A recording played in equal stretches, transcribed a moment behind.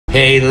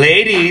Hey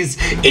ladies,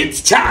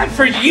 it's time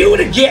for you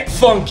to get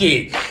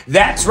funky.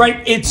 That's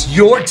right, it's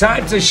your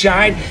time to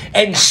shine,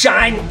 and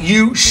shine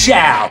you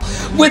shall.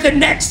 With the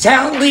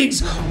NACL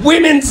League's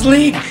Women's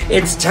League,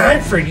 it's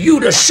time for you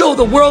to show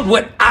the world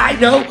what I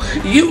know,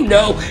 you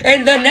know,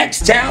 and the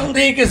NACL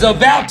League is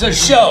about to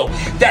show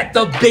that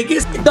the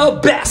biggest, the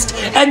best,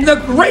 and the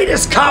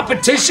greatest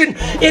competition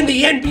in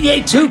the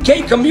NBA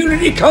 2K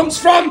community comes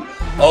from,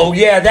 oh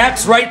yeah,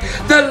 that's right,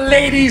 the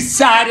ladies'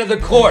 side of the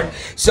court.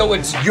 So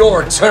it's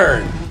your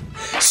turn.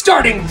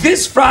 Starting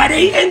this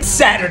Friday and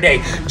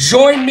Saturday,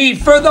 join me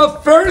for the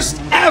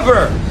first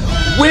ever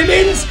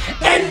Women's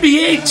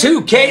NBA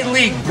 2K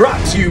League,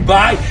 brought to you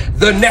by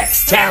the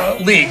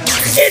NACL League.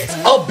 It's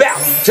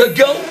about to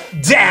go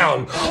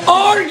down.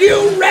 Are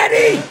you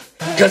ready?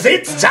 Because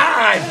it's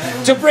time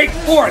to break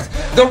forth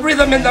the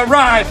rhythm and the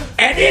rhyme,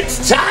 and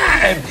it's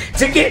time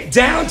to get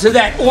down to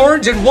that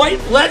orange and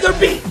white leather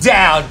beat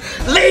down.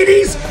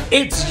 Ladies,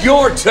 it's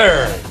your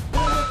turn.